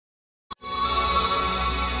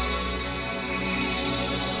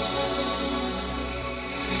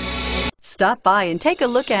Stop by and take a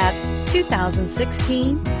look at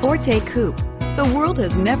 2016 Forte Koup. The world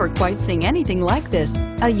has never quite seen anything like this.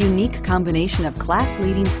 A unique combination of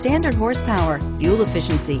class-leading standard horsepower, fuel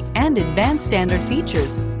efficiency, and advanced standard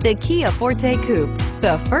features. The Kia Forte Koup,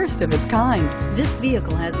 the first of its kind. This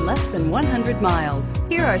vehicle has less than 100 miles.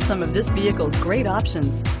 Here are some of this vehicle's great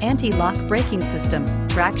options: anti-lock braking system,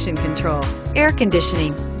 traction control, air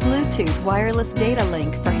conditioning, Bluetooth wireless data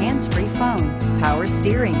link for hands-free phone, power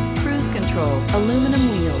steering, cruise control, aluminum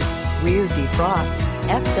wheels, rear defrost,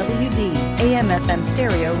 FWD, AM/FM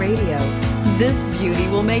stereo radio. This beauty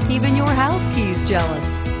will make even your house keys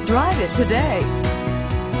jealous. Drive it today.